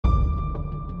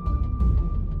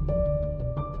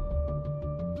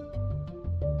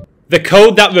The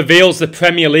code that reveals the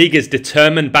Premier League is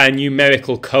determined by a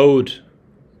numerical code.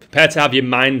 Prepare to have your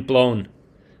mind blown.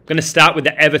 I'm going to start with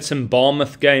the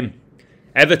Everton-Bournemouth game.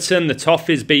 Everton, the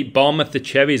Toffees, beat Bournemouth, the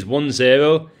Cherries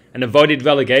 1-0 and avoided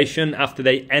relegation after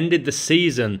they ended the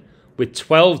season with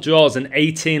 12 draws and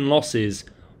 18 losses,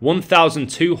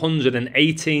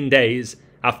 1,218 days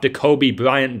after Kobe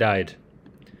Bryant died.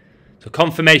 So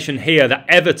confirmation here that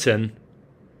Everton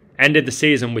ended the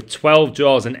season with 12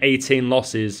 draws and 18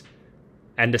 losses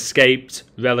and escaped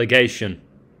relegation.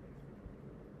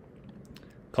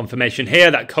 Confirmation here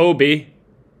that Kobe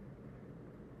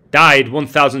died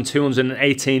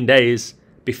 1,218 days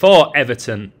before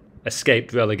Everton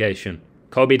escaped relegation.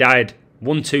 Kobe died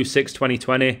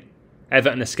 1/26/2020.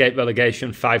 Everton escaped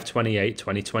relegation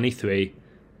 5/28/2023.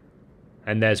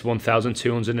 And there's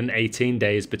 1,218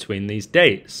 days between these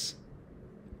dates.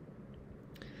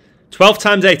 12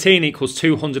 times 18 equals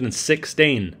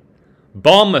 216.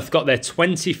 Bournemouth got their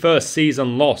 21st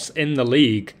season loss in the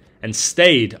league and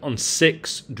stayed on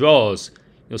 6 draws.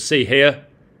 You'll see here,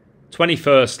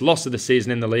 21st loss of the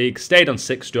season in the league, stayed on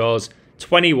 6 draws.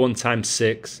 21 times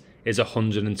 6 is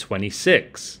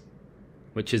 126,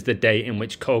 which is the date in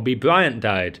which Kobe Bryant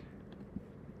died.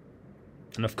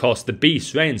 And of course, the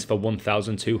beast reigns for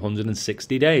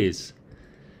 1,260 days.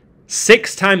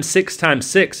 6 times 6 times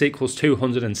 6 equals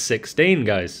 216,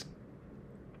 guys.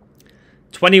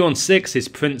 21/6 is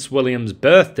Prince William's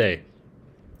birthday.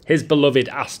 His beloved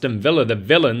Aston Villa, the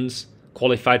Villains,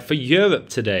 qualified for Europe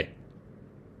today.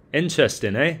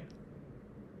 Interesting, eh?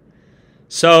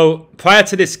 So, prior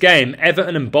to this game,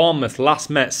 Everton and Bournemouth last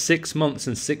met 6 months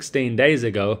and 16 days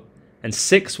ago, and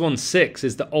 616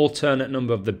 is the alternate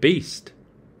number of the beast.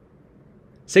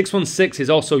 616 is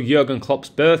also Jurgen Klopp's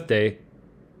birthday,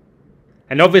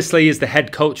 and obviously is the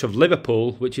head coach of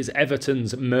Liverpool, which is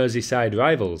Everton's Merseyside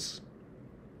rivals.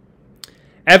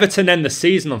 Everton end the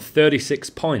season on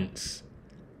 36 points.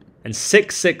 And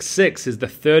 666 is the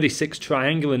 36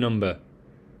 triangular number.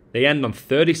 They end on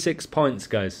 36 points,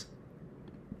 guys.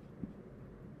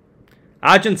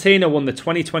 Argentina won the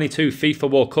 2022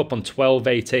 FIFA World Cup on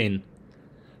 12/18.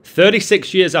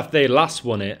 36 years after they last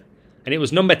won it. And it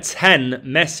was number 10,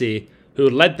 Messi, who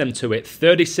led them to it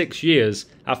 36 years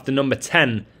after number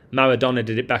 10, Maradona,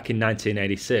 did it back in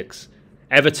 1986.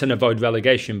 Everton avoid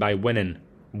relegation by winning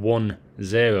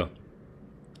 1-0.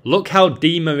 Look how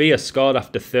Di Maria scored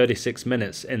after 36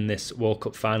 minutes in this World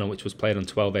Cup final, which was played on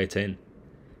 12/18.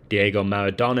 Diego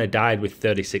Maradona died with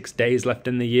 36 days left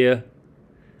in the year.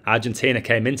 Argentina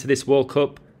came into this World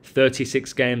Cup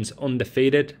 36 games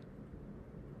undefeated.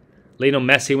 Lionel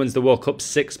Messi wins the World Cup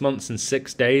 6 months and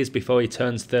 6 days before he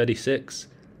turns 36.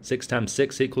 6 times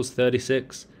 6 equals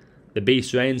 36. The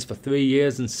beast reigns for 3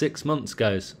 years and 6 months,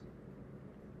 guys.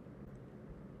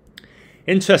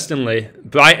 Interestingly,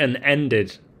 Brighton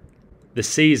ended the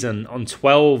season on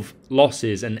 12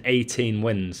 losses and 18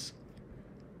 wins,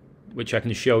 which I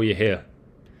can show you here.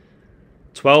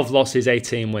 12 losses,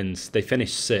 18 wins. They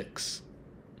finished 6.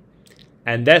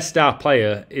 And their star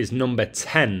player is number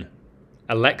 10,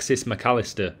 Alexis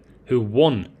McAllister, who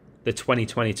won the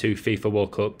 2022 FIFA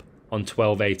World Cup on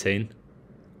 12/18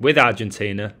 with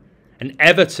Argentina. And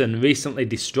Everton recently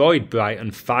destroyed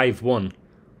Brighton 5-1.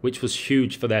 Which was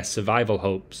huge for their survival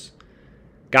hopes.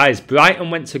 Guys, Brighton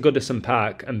went to Goodison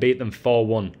Park and beat them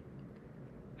 4-1.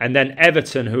 And then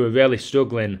Everton, who were really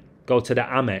struggling, go to the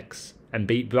Amex and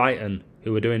beat Brighton,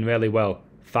 who were doing really well,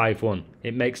 5-1.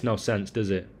 It makes no sense,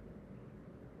 does it?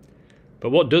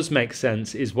 But what does make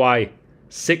sense is why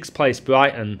 6th place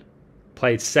Brighton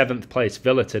played 7th place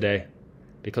Villa today.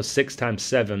 Because 6 times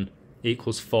 7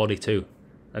 equals 42.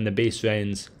 And the beast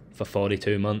reigns for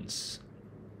 42 months.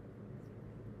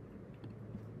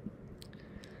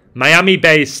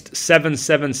 Miami-based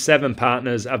 777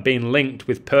 partners have been linked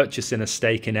with purchasing a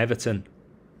stake in Everton.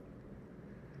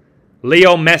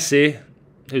 Leo Messi,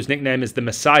 whose nickname is the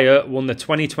Messiah, won the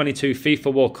 2022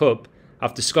 FIFA World Cup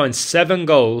after scoring 7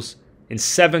 goals in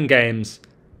 7 games,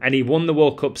 and he won the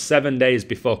World Cup 7 days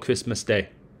before Christmas Day.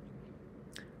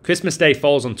 Christmas Day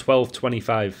falls on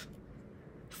 12/25.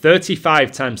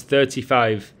 35 times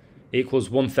 35 equals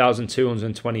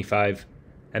 1,225.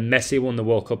 And Messi won the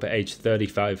World Cup at age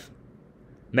 35.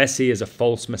 Messi is a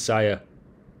false messiah.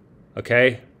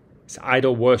 Okay? It's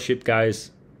idol worship,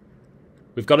 guys.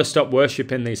 We've got to stop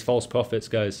worshipping these false prophets,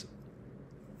 guys.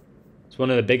 It's one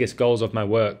of the biggest goals of my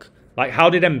work. Like, how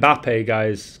did Mbappe,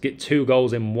 guys, get 2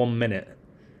 goals in 1 minute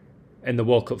in the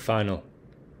World Cup final?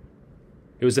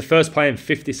 He was the first player in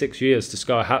 56 years to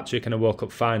score a hat-trick in a World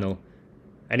Cup final.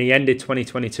 And he ended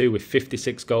 2022 with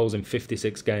 56 goals in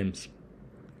 56 games.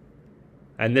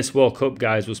 And this World Cup,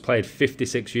 guys, was played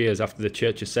 56 years after the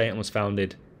Church of Satan was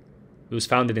founded. It was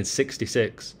founded in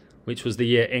 66, which was the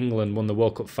year England won the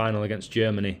World Cup final against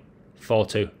Germany,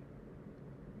 4-2.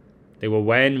 They were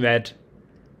wearing red.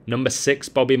 Number 6,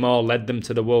 Bobby Moore, led them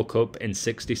to the World Cup in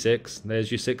 66.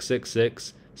 There's your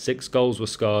 666. 6 goals were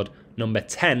scored. Number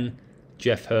 10,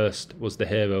 Jeff Hurst, was the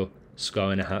hero,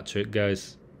 scoring a hat-trick,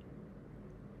 guys.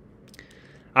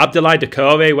 Abdoulaye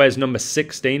Doucouré wears number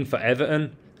 16 for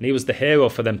Everton, and he was the hero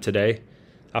for them today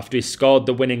after he scored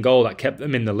the winning goal that kept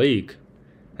them in the league.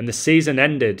 And the season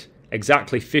ended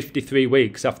exactly 53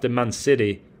 weeks after Man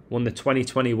City won the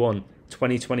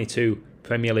 2021-2022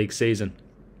 Premier League season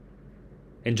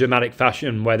in dramatic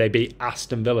fashion, where they beat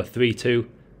Aston Villa 3-2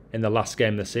 in the last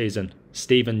game of the season.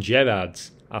 Steven Gerrard's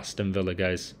Aston Villa,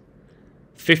 guys.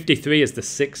 53 is the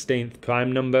 16th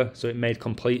prime number, so it made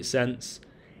complete sense.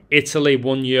 Italy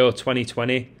won Euro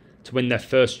 2020 to win their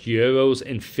first Euros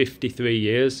in 53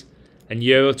 years, and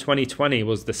Euro 2020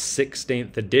 was the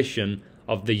 16th edition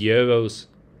of the Euros.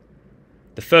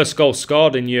 The first goal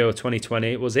scored in Euro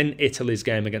 2020 was in Italy's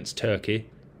game against Turkey.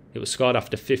 It was scored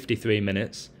after 53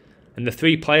 minutes. And the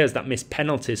 3 players that missed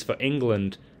penalties for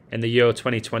England in the Euro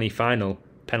 2020 final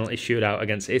penalty shootout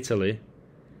against Italy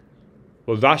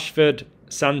were Rashford,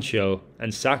 Sancho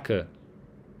and Saka.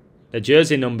 The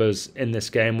jersey numbers in this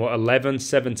game were 11,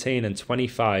 17 and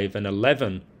 25, and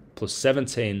 11 plus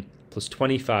 17 plus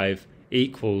 25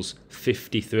 equals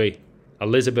 53.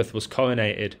 Elizabeth was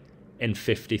coronated in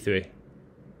 53.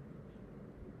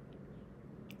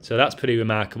 So that's pretty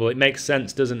remarkable. It makes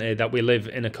sense, doesn't it, that we live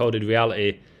in a coded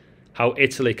reality, how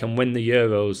Italy can win the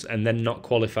Euros and then not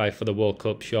qualify for the World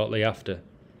Cup shortly after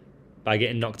by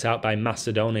getting knocked out by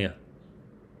Macedonia.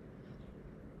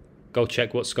 Go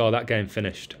check what score that game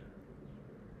finished.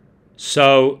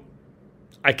 So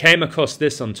I came across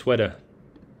this on Twitter.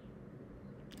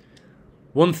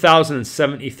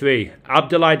 1073.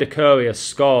 Abdoulaye Doucouré has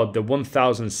scored the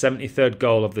 1073rd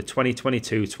goal of the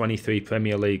 2022-23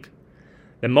 Premier League.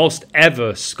 The most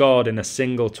ever scored in a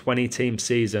single 20-team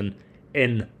season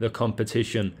in the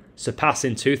competition,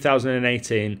 surpassing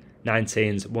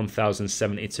 2018-19's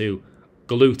 1072.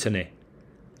 Gluttony.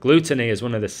 Gluttony is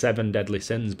one of the 7 deadly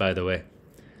sins, by the way.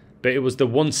 But it was the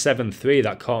 173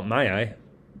 that caught my eye.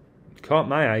 Caught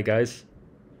my eye, guys.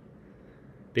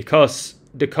 Because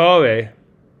Doucouré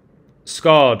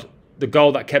scored the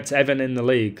goal that kept Everton in the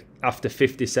league after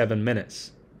 57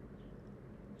 minutes.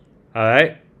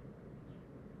 Alright?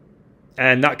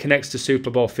 And that connects to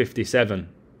Super Bowl 57,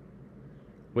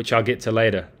 which I'll get to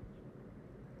later.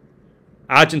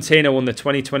 Argentina won the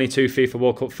 2022 FIFA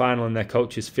World Cup final in their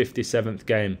coach's 57th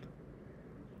game.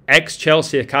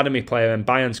 Ex-Chelsea Academy player and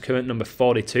Bayern's current number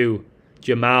 42,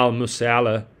 Jamal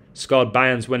Musiala, scored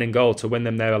Bayern's winning goal to win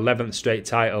them their 11th straight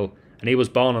title, and he was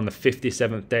born on the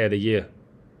 57th day of the year,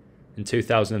 in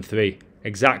 2003,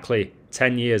 exactly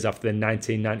 10 years after the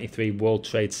 1993 World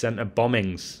Trade Center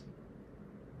bombings.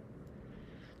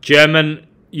 German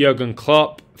Jurgen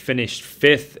Klopp finished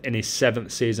 5th in his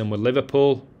 7th season with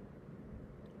Liverpool.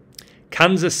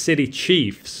 Kansas City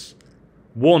Chiefs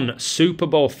won Super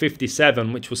Bowl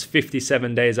 57, which was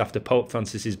 57 days after Pope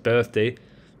Francis's birthday.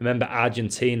 Remember,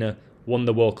 Argentina won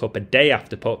the World Cup a day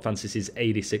after Pope Francis's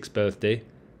 86th birthday.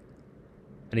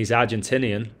 And he's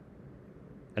Argentinian.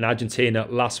 And Argentina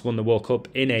last won the World Cup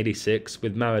in 86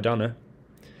 with Maradona.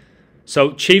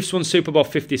 So Chiefs won Super Bowl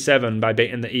 57 by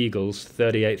beating the Eagles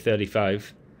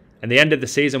 38-35. And they ended the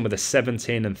season with a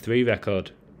 17-3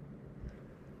 record.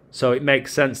 So it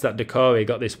makes sense that Doucouré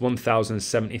got this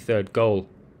 1073rd goal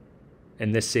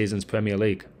in this season's Premier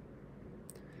League.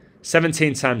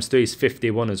 17 times 3 is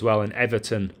 51 as well, and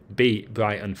Everton beat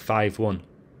Brighton 5-1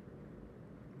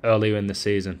 earlier in the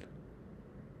season.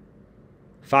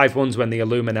 5-1's when the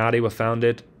Illuminati were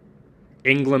founded.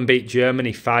 England beat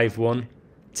Germany 5-1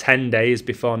 10 days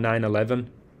before 9/11.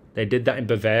 They did that in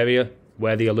Bavaria,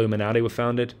 where the Illuminati were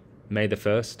founded, May the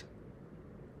 1st.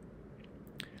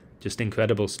 Just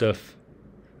incredible stuff.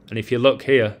 And if you look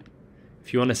here,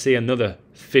 if you want to see another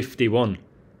 51,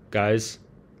 guys,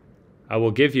 I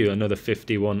will give you another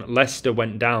 51. Leicester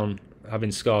went down,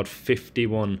 having scored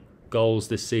 51 goals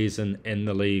this season in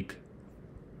the league.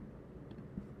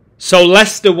 So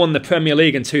Leicester won the Premier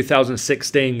League in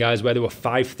 2016, guys, where they were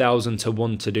 5,000 to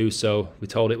 1 to do so. We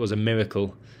told it was a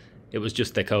miracle. It was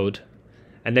just their code.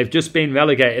 And they've just been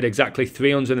relegated exactly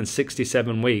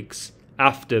 367 weeks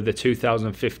after the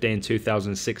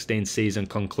 2015-2016 season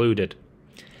concluded.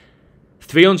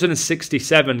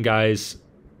 367, guys,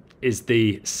 is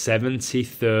the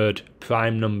 73rd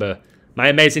prime number. My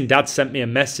amazing dad sent me a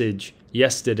message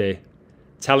yesterday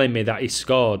telling me that he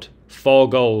scored 4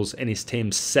 goals in his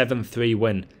team's 7-3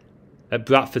 win at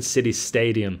Bradford City's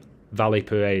Stadium, Valley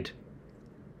Parade.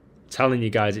 I'm telling you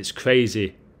guys, it's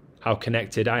crazy how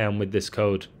connected I am with this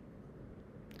code.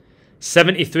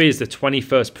 73 is the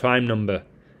 21st prime number,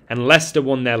 and Leicester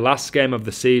won their last game of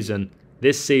the season,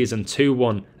 this season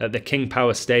 2-1 at the King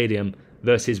Power Stadium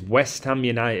versus West Ham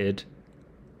United.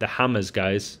 The Hammers,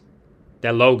 guys.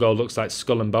 Their logo looks like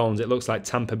skull and bones. It looks like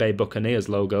Tampa Bay Buccaneers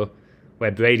logo,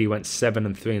 where Brady went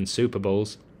 7-3 in Super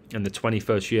Bowls in the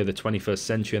 21st year of the 21st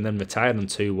century and then retired on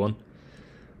 2-1.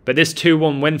 But this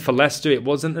 2-1 win for Leicester, it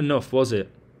wasn't enough, was it?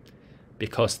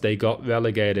 Because they got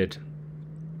relegated.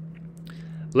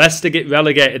 Leicester get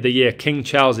relegated the year King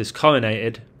Charles is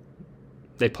coronated.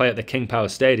 They play at the King Power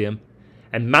Stadium.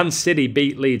 And Man City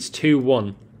beat Leeds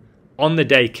 2-1 on the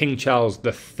day King Charles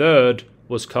III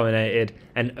was coronated.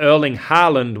 And Erling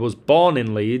Haaland was born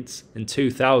in Leeds in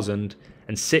 2000.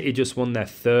 And City just won their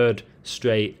 3rd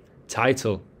straight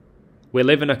title. We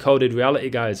live in a coded reality,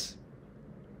 guys.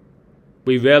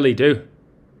 We really do.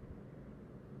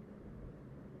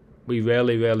 We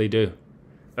really, really do.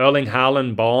 Erling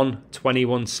Haaland born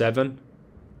 21-7.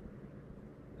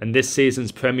 And this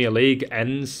season's Premier League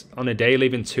ends on a day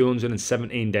leaving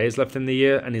 217 days left in the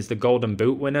year. And he's the Golden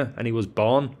Boot winner. And he was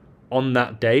born on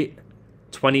that date.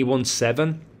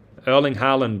 21-7. Erling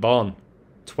Haaland born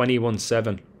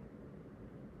 21-7.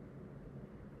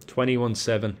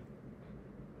 21-7.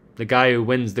 The guy who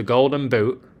wins the Golden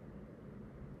Boot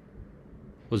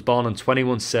was born on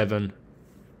 21-7.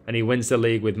 And he wins the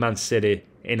league with Man City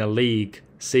in a league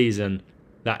season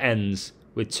that ends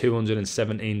with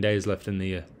 217 days left in the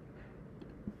year.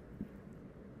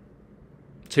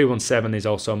 217 is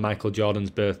also Michael Jordan's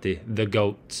birthday, the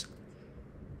GOAT.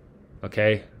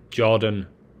 Okay, Jordan,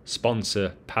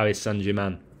 sponsor, Paris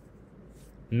Saint-Germain.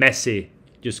 Messi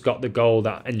just got the goal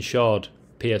that ensured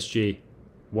PSG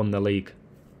won the league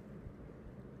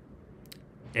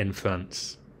in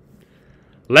France.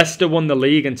 Leicester won the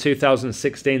league in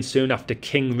 2016 soon after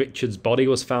King Richard's body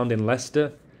was found in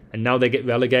Leicester. And now they get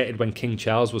relegated when King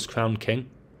Charles was crowned king.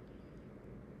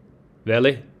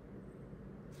 Really?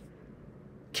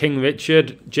 King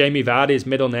Richard, Jamie Vardy's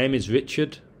middle name is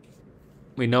Richard.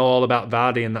 We know all about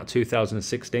Vardy in that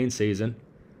 2016 season.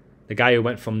 The guy who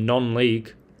went from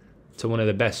non-league to one of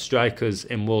the best strikers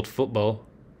in world football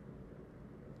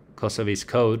because of his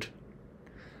code.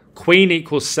 Queen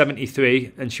equals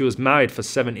 73, and she was married for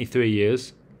 73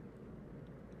 years.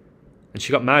 And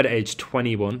she got married at age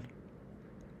 21.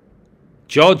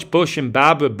 George Bush and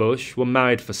Barbara Bush were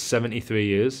married for 73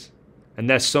 years. And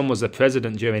their son was the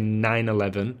president during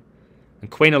 9/11. And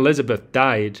Queen Elizabeth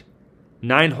died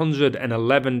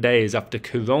 911 days after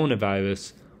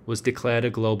coronavirus was declared a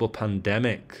global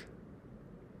pandemic.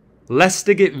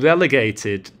 Leicester get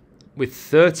relegated with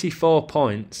 34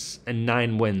 points and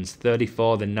 9 wins.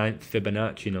 34, the 9th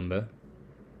Fibonacci number.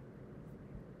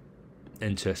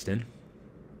 Interesting.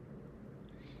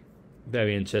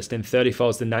 Very interesting. 34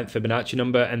 is the 9th Fibonacci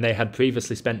number, and they had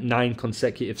previously spent 9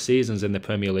 consecutive seasons in the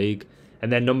Premier League.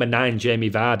 And then number 9, Jamie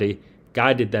Vardy,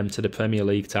 guided them to the Premier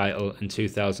League title in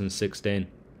 2016.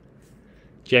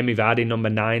 Jamie Vardy, number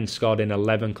 9, scored in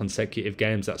 11 consecutive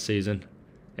games that season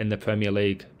in the Premier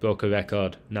League. Broke a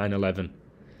record, 9-11.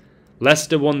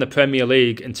 Leicester won the Premier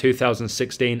League in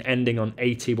 2016, ending on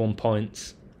 81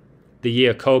 points. The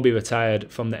year Kobe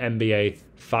retired from the NBA,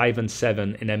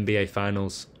 5-7 in NBA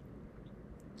Finals.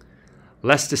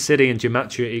 Leicester City in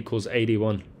Gematria equals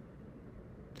 81.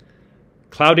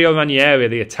 Claudio Ranieri,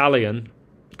 the Italian,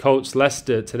 coached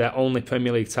Leicester to their only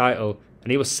Premier League title,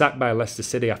 and he was sacked by Leicester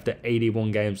City after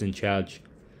 81 games in charge.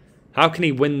 How can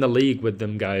he win the league with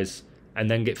them, guys, and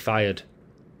then get fired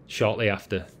shortly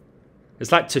after?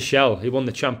 It's like Tuchel. He won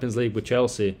the Champions League with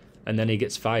Chelsea, and then he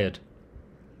gets fired.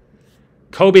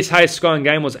 Kobe's highest scoring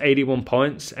game was 81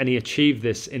 points, and he achieved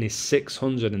this in his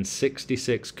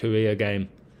 666 career game.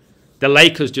 The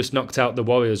Lakers just knocked out the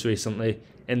Warriors recently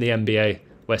in the NBA,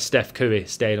 where Steph Curry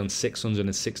stayed on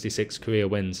 666 career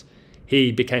wins.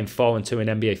 He became 4-2 in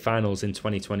NBA Finals in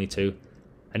 2022,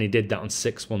 and he did that on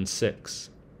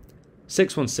 616.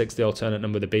 616, the alternate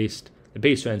number of the Beast. The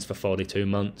Beast reigns for 42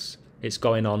 months. It's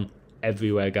going on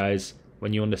everywhere, guys.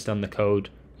 When you understand the code,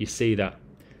 you see that.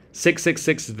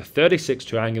 666 is the 36th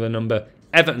triangular number.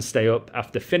 Everton stay up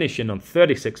after finishing on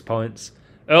 36 points.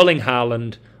 Erling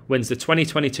Haaland wins the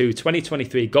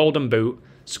 2022-2023 Golden Boot,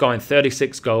 scoring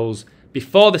 36 goals.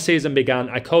 Before the season began,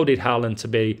 I coded Haaland to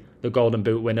be the Golden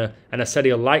Boot winner, and I said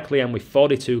he'll likely end with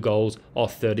 42 goals or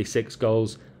 36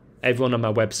 goals. Everyone on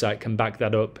my website can back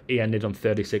that up. He ended on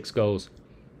 36 goals.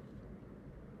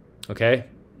 Okay?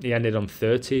 He ended on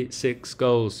 36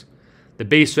 goals. The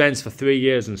beast reigns for 3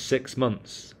 years and 6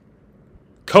 months.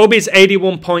 Kobe's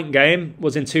 81-point game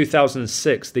was in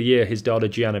 2006, the year his daughter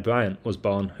Gianna Bryant was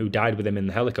born, who died with him in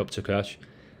the helicopter crash.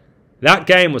 That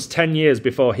game was 10 years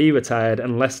before he retired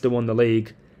and Leicester won the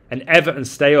league, and Everton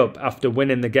stay up after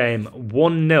winning the game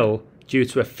 1-0 due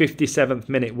to a 57th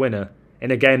minute winner in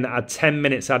a game that had 10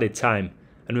 minutes added time.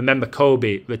 And remember,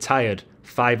 Kobe retired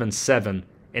 5-7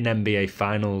 in NBA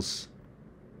Finals.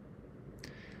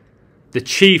 The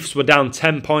Chiefs were down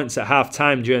 10 points at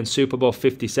half-time during Super Bowl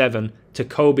 57 to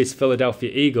Kobe's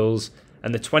Philadelphia Eagles,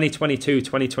 and the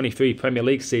 2022-2023 Premier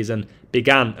League season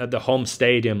began at the home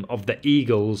stadium of the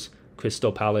Eagles,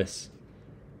 Crystal Palace,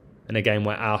 in a game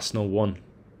where Arsenal won.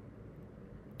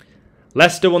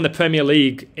 Leicester won the Premier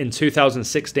League in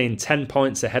 2016, 10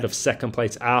 points ahead of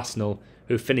second-place Arsenal,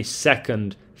 who finished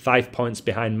second, 5 points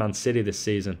behind Man City this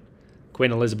season.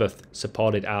 Queen Elizabeth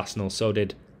supported Arsenal, so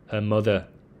did her mother.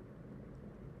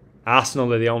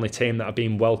 Arsenal are the only team that have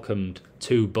been welcomed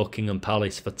to Buckingham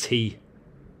Palace for tea.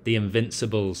 The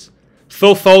Invincibles.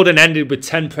 Phil Foden ended with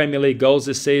 10 Premier League goals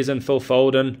this season. Phil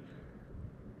Foden,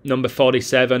 number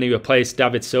 47. He replaced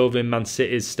David Silva in Man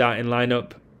City's starting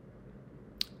lineup.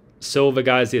 Silva,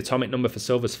 guys, the atomic number for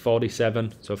Silva is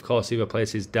 47. So, of course, he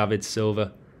replaces David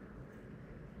Silva.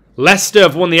 Leicester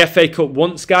have won the FA Cup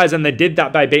once, guys, and they did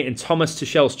that by beating Thomas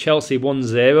Tuchel's Chelsea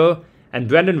 1-0. And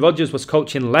Brendan Rodgers was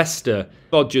coaching Leicester.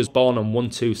 Rodgers born on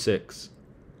 126.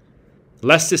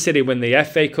 Leicester City win the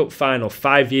FA Cup final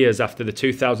 5 years after the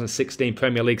 2016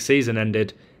 Premier League season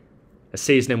ended, a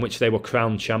season in which they were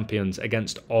crowned champions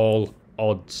against all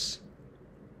odds.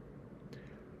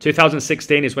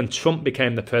 2016 is when Trump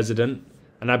became the president,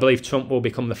 and I believe Trump will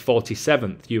become the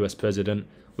 47th US president,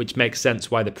 which makes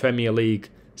sense why the Premier League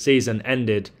season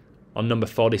ended on number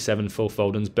 47, Phil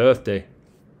Foden's birthday.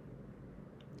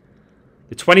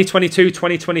 The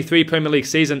 2022-2023 Premier League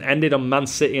season ended on Man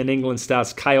City and England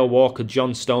stars Kyle Walker,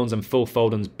 John Stones and Phil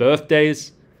Foden's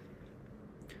birthdays.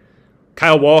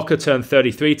 Kyle Walker turned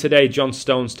 33 today, John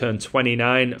Stones turned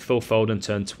 29, Phil Foden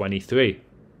turned 23.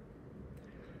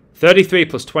 33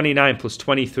 plus 29 plus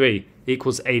 23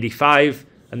 equals 85,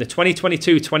 and the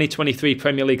 2022-2023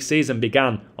 Premier League season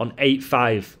began on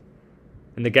 8-5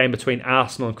 in the game between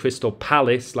Arsenal and Crystal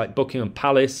Palace, like Buckingham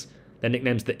Palace, their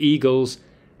nicknames the Eagles,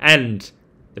 and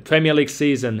the Premier League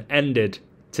season ended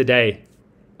today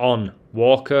on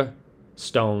Walker,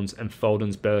 Stones and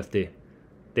Foden's birthday.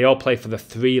 They all play for the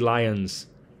Three Lions.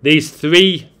 These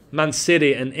three Man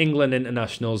City and England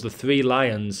internationals, the Three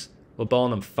Lions, were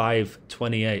born on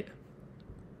 5/28.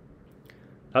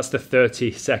 That's the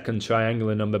 30-second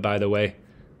triangular number, by the way.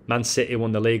 Man City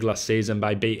won the league last season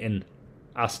by beating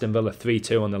Aston Villa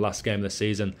 3-2 on the last game of the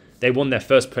season. They won their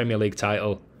first Premier League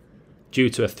title due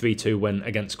to a 3-2 win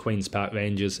against Queen's Park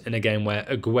Rangers in a game where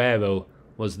Aguero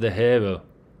was the hero.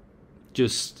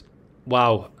 Just,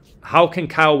 wow. How can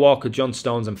Kyle Walker, John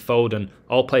Stones and Foden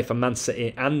all play for Man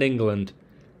City and England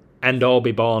and all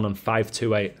be born on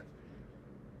 5/28?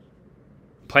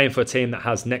 Playing for a team that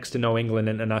has next to no England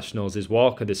internationals. There's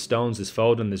Walker, there's Stones, there's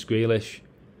Foden, there's Grealish.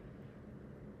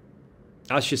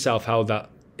 Ask yourself how that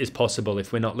is possible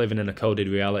if we're not living in a coded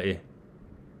reality.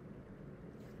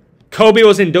 Kobe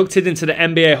was inducted into the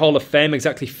NBA Hall of Fame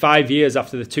exactly 5 years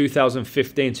after the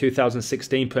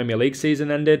 2015-2016 Premier League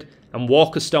season ended, and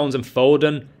Walker, Stones and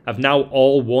Foden have now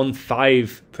all won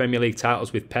 5 Premier League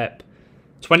titles with Pep.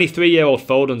 23-year-old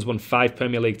Foden's won 5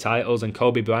 Premier League titles, and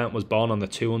Kobe Bryant was born on the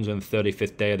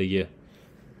 235th day of the year.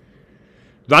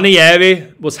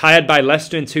 Ranieri was hired by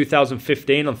Leicester in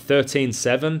 2015 on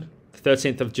 13/7,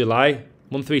 13th of July.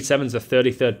 137 is the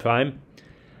 33rd prime.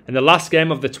 And the last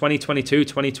game of the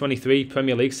 2022-2023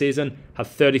 Premier League season had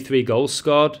 33 goals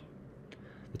scored.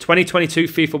 The 2022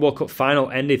 FIFA World Cup final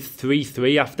ended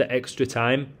 3-3 after extra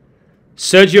time.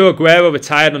 Sergio Aguero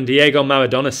retired on Diego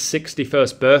Maradona's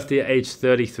 61st birthday at age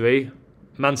 33.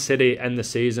 Man City end the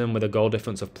season with a goal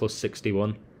difference of plus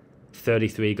 61.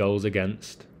 33 goals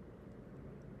against.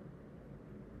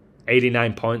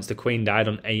 89 points. The Queen died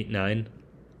on 8-9.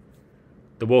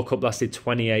 The World Cup lasted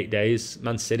 28 days.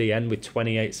 Man City end with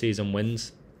 28 season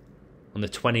wins on the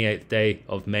 28th day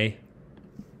of May.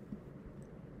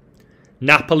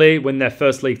 Napoli win their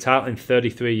first league title in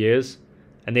 33 years,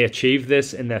 and they achieved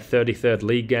this in their 33rd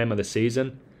league game of the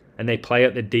season, and they play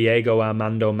at the Diego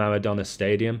Armando Maradona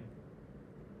Stadium.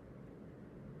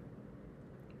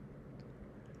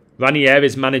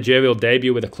 Ranieri's managerial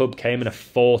debut with the club came in a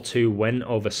 4-2 win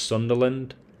over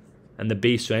Sunderland, and the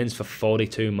beast reigns for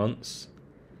 42 months.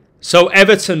 So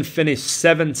Everton finished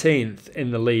 17th in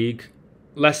the league.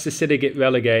 Leicester City get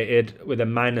relegated with a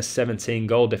 -17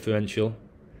 goal differential.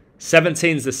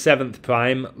 17's the 7th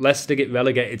prime. Leicester get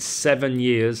relegated 7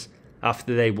 years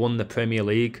after they won the Premier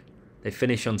League. They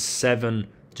finish on 7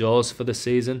 draws for the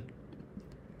season.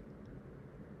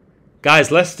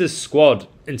 Guys, Leicester's squad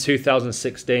in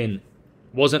 2016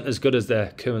 wasn't as good as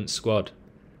their current squad.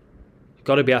 You've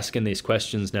got to be asking these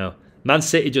questions now. Man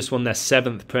City just won their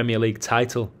 7th Premier League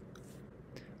title.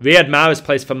 Riyad Mahrez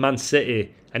plays for Man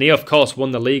City, and he of course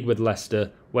won the league with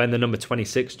Leicester wearing the number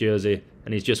 26 jersey,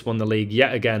 and he's just won the league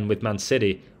yet again with Man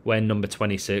City wearing number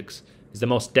 26. He's the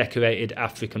most decorated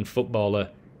African footballer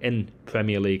in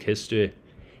Premier League history.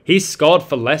 He scored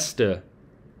for Leicester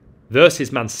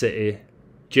versus Man City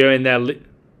during their...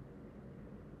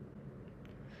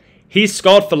 He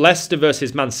scored for Leicester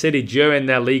versus Man City during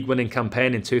their league-winning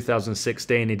campaign in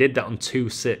 2016. He did that on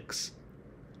 2-6.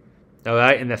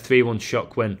 Alright, in their 3-1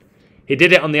 shock win. He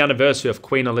did it on the anniversary of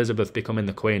Queen Elizabeth becoming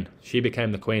the Queen. She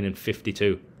became the Queen in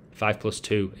 52. 5 plus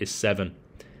 2 is 7.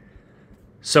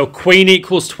 So Queen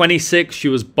equals 26. She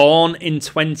was born in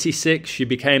 26. She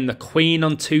became the Queen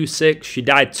on 2-6. She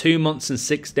died 2 months and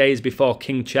 6 days before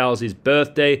King Charles's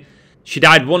birthday. She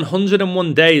died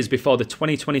 101 days before the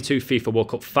 2022 FIFA World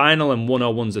Cup final, and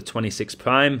 101's the 26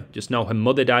 prime. Just know her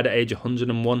mother died at age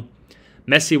 101.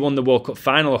 Messi won the World Cup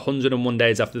final 101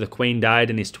 days after the Queen died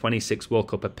in his 26th World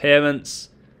Cup appearance.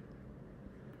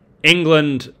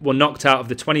 England were knocked out of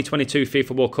the 2022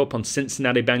 FIFA World Cup on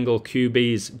Cincinnati Bengal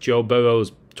QB's Joe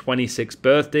Burrow's 26th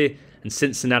birthday, and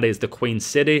Cincinnati is the Queen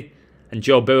City, and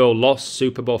Joe Burrow lost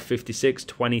Super Bowl 56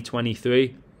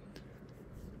 2023.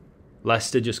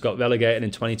 Leicester just got relegated in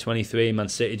 2023. Man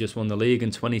City just won the league in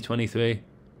 2023.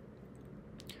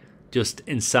 Just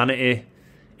insanity.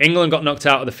 England got knocked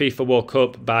out of the FIFA World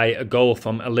Cup by a goal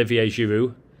from Olivier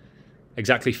Giroud,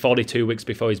 exactly 42 weeks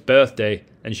before his birthday.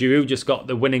 And Giroud just got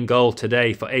the winning goal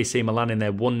today for AC Milan in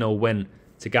their 1-0 win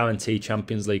to guarantee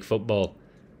Champions League football.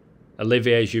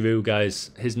 Olivier Giroud,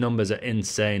 guys, his numbers are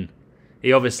insane.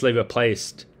 He obviously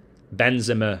replaced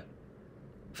Benzema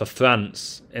for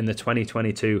France in the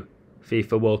 2022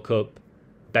 FIFA World Cup.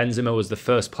 Benzema was the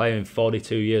first player in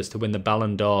 42 years to win the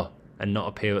Ballon d'Or and not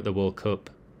appear at the World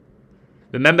Cup.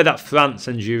 Remember that France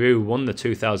and Giroud won the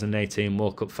 2018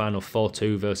 World Cup final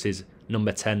 4-2 versus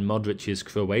number 10 Modric's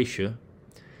Croatia.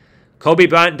 Kobe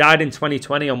Bryant died in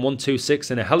 2020 on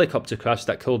 126 in a helicopter crash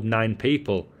that killed 9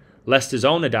 people. Leicester's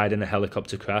owner died in a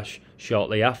helicopter crash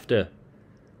shortly after.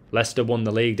 Leicester won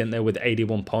the league, didn't they, with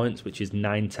 81 points, which is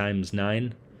 9 times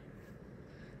 9.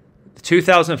 The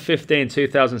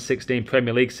 2015-2016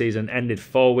 Premier League season ended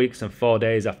 4 weeks and 4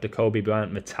 days after Kobe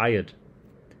Bryant retired.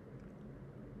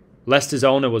 Leicester's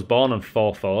owner was born on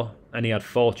 4-4 and he had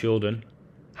 4 children.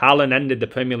 Haaland ended the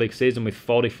Premier League season with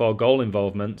 44 goal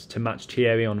involvements to match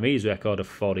Thierry Henry's record of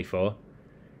 44.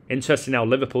 Interesting how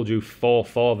Liverpool drew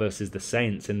 4-4 versus the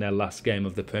Saints in their last game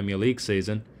of the Premier League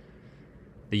season.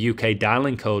 The UK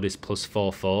dialing code is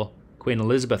 +44. Queen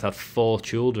Elizabeth had 4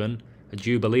 children. A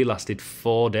jubilee lasted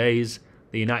 4 days.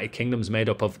 The United Kingdom's made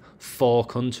up of 4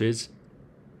 countries.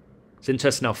 It's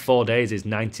interesting how 4 days is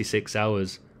 96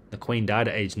 hours. The Queen died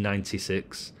at age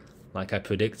 96, like I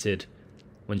predicted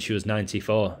when she was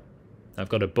 94. I've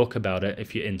got a book about it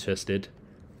if you're interested.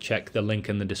 Check the link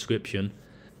in the description.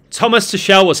 Thomas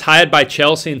Tuchel was hired by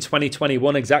Chelsea in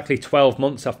 2021, exactly 12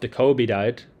 months after Kobe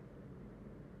died.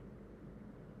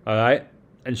 Alright,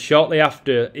 and shortly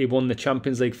after he won the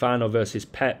Champions League final versus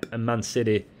Pep and Man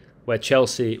City, where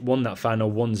Chelsea won that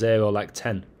final 1-0 like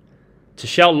 10.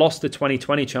 Tuchel lost the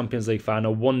 2020 Champions League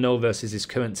final 1-0 versus his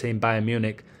current team Bayern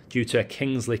Munich due to a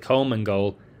Kingsley Coman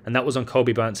goal, and that was on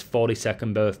Kobe Bryant's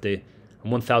 42nd birthday,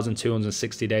 and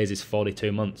 1,260 days is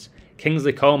 42 months.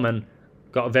 Kingsley Coman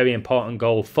got a very important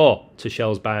goal for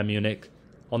Tuchel's Bayern Munich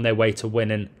on their way to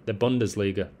winning the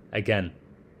Bundesliga again.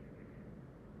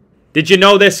 Did you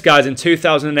know this, guys? In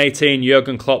 2018,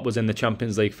 Jurgen Klopp was in the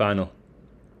Champions League final,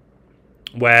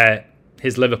 where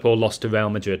his Liverpool lost to Real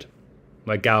Madrid,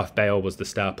 where Gareth Bale was the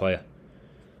star player.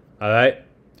 Alright?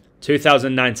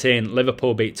 2019,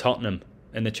 Liverpool beat Tottenham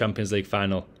in the Champions League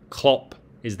final. Klopp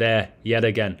is there yet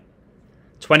again.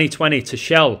 2020,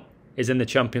 Tuchel is in the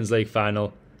Champions League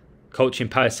final, coaching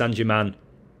Paris Saint-Germain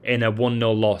in a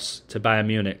 1-0 loss to Bayern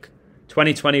Munich.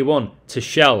 2021,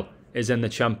 Tuchel is in the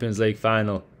Champions League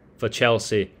final for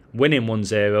Chelsea, winning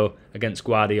 1-0 against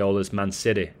Guardiola's Man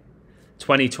City.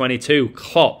 2022,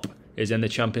 Klopp is in the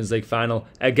Champions League final,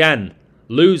 again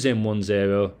losing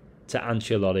 1-0 to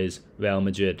Ancelotti's Real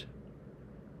Madrid.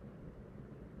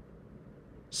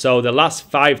 So the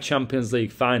last 5 Champions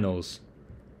League finals,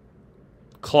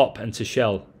 Klopp and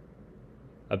Tuchel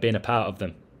have been a part of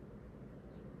them.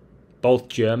 Both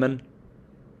German.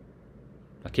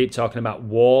 I keep talking about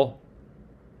war.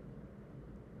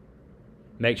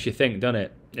 Makes you think, doesn't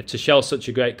it? If Tuchel's such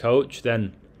a great coach,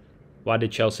 then why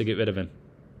did Chelsea get rid of him?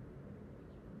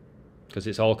 Because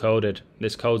it's all coded.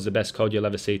 This code's the best code you'll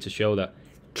ever see to show that.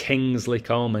 Kingsley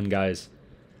Coman, guys.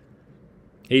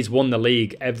 He's won the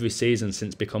league every season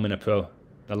since becoming a pro.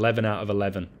 11 out of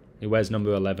 11. He wears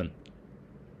number 11.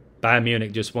 Bayern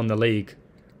Munich just won the league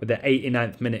with the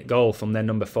 89th minute goal from their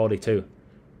number 42.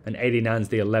 And 89's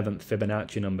the 11th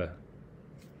Fibonacci number.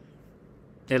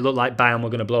 It looked like Bayern were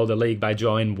going to blow the league by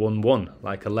drawing 1-1,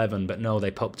 like 11. But no,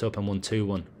 they popped up and won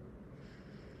 2-1.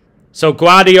 So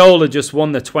Guardiola just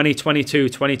won the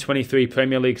 2022-2023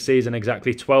 Premier League season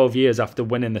exactly 12 years after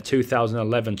winning the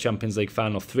 2011 Champions League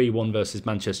final 3-1 versus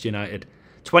Manchester United.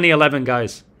 2011,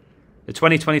 guys. The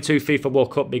 2022 FIFA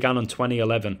World Cup began on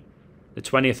 2011, the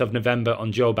 20th of November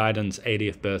on Joe Biden's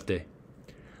 80th birthday.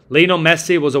 Lionel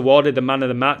Messi was awarded the man of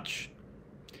the match,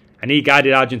 and he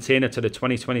guided Argentina to the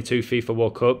 2022 FIFA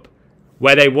World Cup,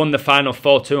 where they won the final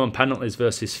 4-2 on penalties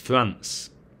versus France.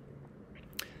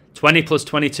 20 plus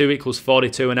 22 equals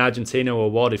 42, and Argentina were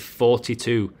awarded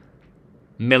 $42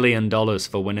 million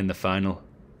for winning the final.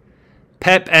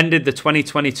 Pep ended the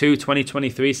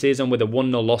 2022-2023 season with a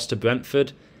 1-0 loss to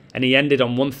Brentford, and he ended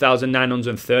on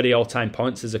 1,930 all-time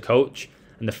points as a coach,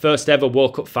 and the first ever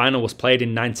World Cup final was played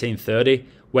in 1930,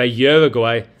 where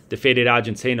Uruguay defeated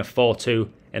Argentina 4-2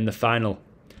 in the final.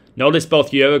 Notice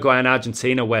both Uruguay and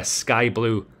Argentina wear sky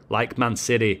blue, like Man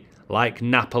City, like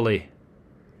Napoli.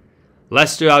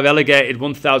 Leicester are relegated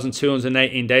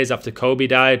 1,218 days after Kobe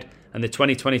died, and the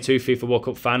 2022 FIFA World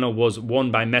Cup final was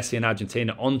won by Messi and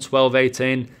Argentina on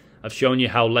 12/18. I've shown you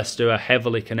how Leicester are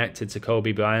heavily connected to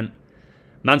Kobe Bryant.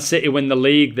 Man City win the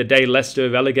league the day Leicester are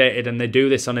relegated, and they do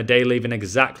this on a day leaving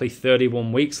exactly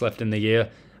 31 weeks left in the year,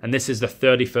 and this is the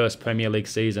 31st Premier League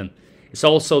season. It's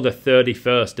also the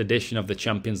 31st edition of the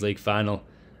Champions League final,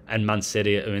 and Man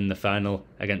City are in the final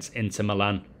against Inter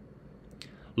Milan.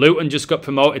 Luton just got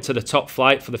promoted to the top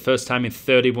flight for the first time in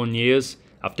 31 years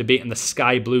after beating the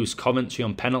Sky Blues Coventry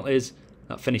on penalties.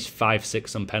 That finished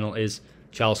 5-6 on penalties.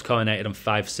 Charles coronated on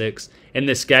 5-6. In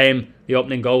this game, the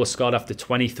opening goal was scored after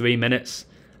 23 minutes,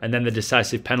 and then the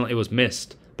decisive penalty was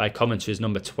missed by Coventry's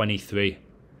number 23.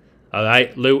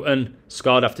 Alright, Luton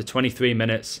scored after 23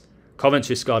 minutes.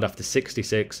 Coventry scored after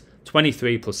 66.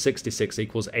 23 plus 66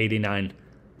 equals 89.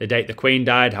 The date the Queen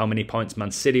died, how many points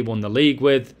Man City won the league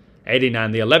with.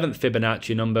 89, the 11th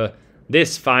Fibonacci number.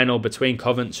 This final between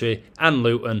Coventry and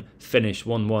Luton finished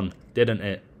 1-1, didn't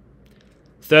it?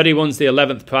 31's the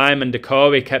 11th prime, and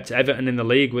Decoded kept Everton in the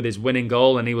league with his winning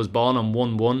goal, and he was born on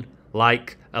 1-1,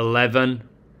 like 11.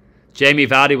 Jamie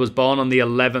Vardy was born on the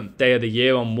 11th day of the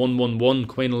year on 1-1-1.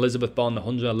 Queen Elizabeth born the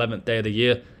 111th day of the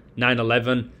year.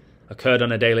 9/11 occurred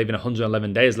on a day leaving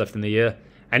 111 days left in the year.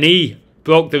 And he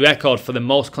broke the record for the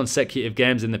most consecutive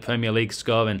games in the Premier League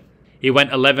scoring. He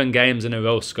went 11 games in a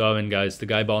row scoring, guys. The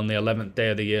guy born the 11th day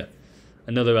of the year.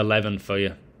 Another 11 for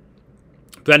you.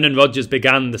 Brendan Rodgers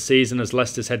began the season as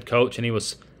Leicester's head coach, and he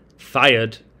was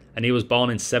fired, and he was born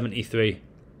in 73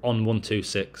 on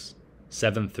 126.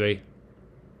 7-3.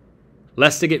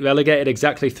 Leicester get relegated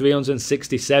exactly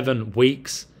 367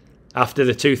 weeks after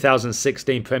the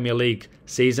 2016 Premier League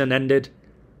season ended.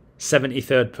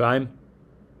 73rd prime.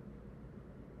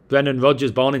 Brendan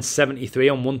Rodgers born in 73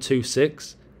 on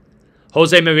 126.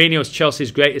 Jose Mourinho is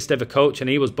Chelsea's greatest ever coach, and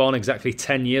he was born exactly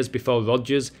 10 years before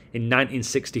Rodgers in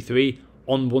 1963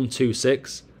 on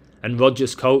 126. And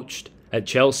Rodgers coached at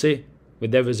Chelsea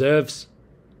with their reserves.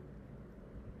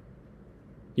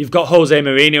 You've got Jose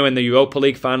Mourinho in the Europa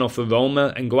League final for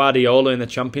Roma and Guardiola in the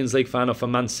Champions League final for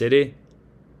Man City.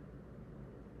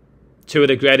 Two of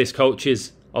the greatest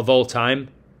coaches of all time.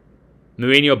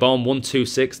 Mourinho born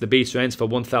 126, the beast reigns for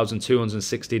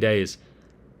 1,260 days.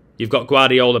 You've got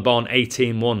Guardiola born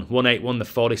 18-1, 181 the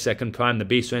 42nd prime, the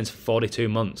beast reigns for 42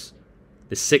 months.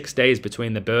 There's 6 days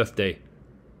between the birthday.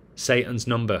 Satan's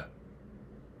number.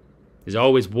 There's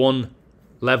always one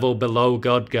level below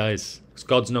God, guys. It's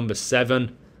God's number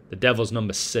 7, the devil's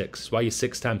number 6. That's why your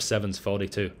 6 times 7 is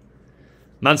 42.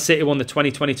 Man City won the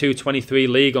 2022-23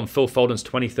 league on Phil Foden's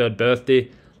 23rd birthday.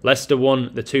 Leicester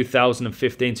won the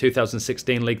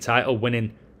 2015-2016 league title,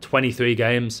 winning 23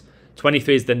 games.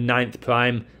 23 is the 9th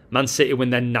prime. Man City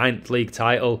win their 9th league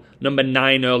title. Number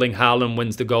 9, Erling Haaland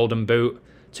wins the Golden Boot.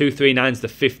 239 is the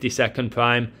 52nd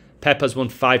prime. Pep has won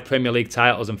 5 Premier League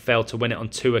titles and failed to win it on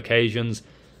 2 occasions.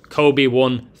 Kobe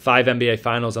won 5 NBA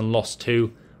finals and lost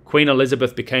 2. Queen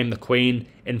Elizabeth became the Queen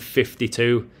in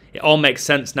 52. It all makes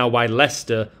sense now why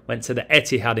Leicester went to the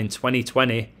Etihad in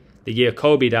 2020, the year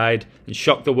Kobe died, and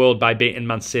shocked the world by beating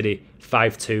Man City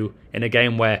 5-2 in a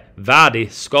game where Vardy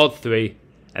scored 3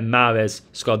 and Mahrez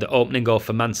scored the opening goal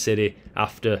for Man City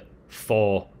after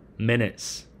 4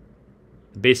 minutes.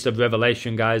 The Beast of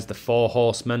Revelation, guys, the 4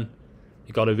 horsemen.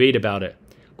 You got to read about it.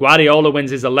 Guardiola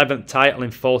wins his 11th title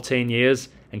in 14 years,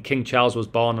 and King Charles was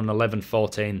born on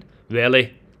 11/14. Really?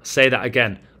 I'll say that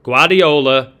again.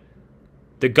 Guardiola,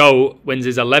 the GOAT, wins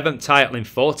his 11th title in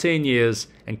 14 years,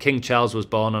 and King Charles was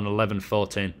born on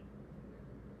 11/14.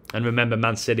 And remember,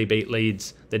 Man City beat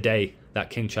Leeds the day that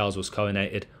King Charles was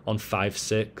coronated on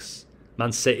 5-6.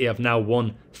 Man City have now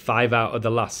won 5 out of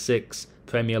the last 6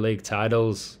 Premier League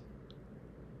titles.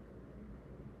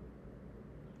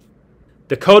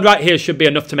 The code right here should be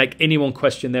enough to make anyone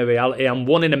question their reality. I'm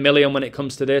 1 in a million when it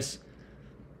comes to this.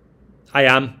 I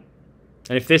am.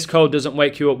 And if this code doesn't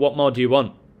wake you up, what more do you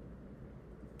want?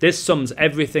 This sums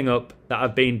everything up that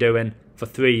I've been doing for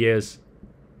 3 years.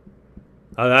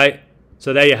 Alright?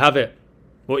 So there you have it.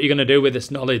 What are you going to do with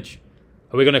this knowledge?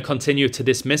 Are we going to continue to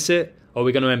dismiss it? Or are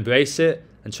we going to embrace it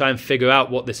and try and figure out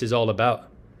what this is all about?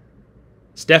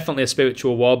 It's definitely a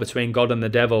spiritual war between God and the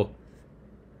devil.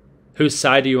 Whose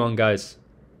side are you on, guys?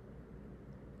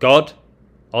 God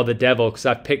or the devil? Because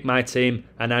I've picked my team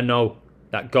and I know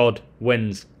that God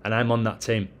wins and I'm on that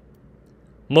team.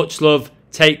 Much love.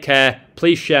 Take care.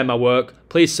 Please share my work.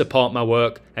 Please support my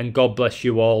work. And God bless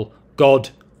you all. God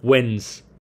wins.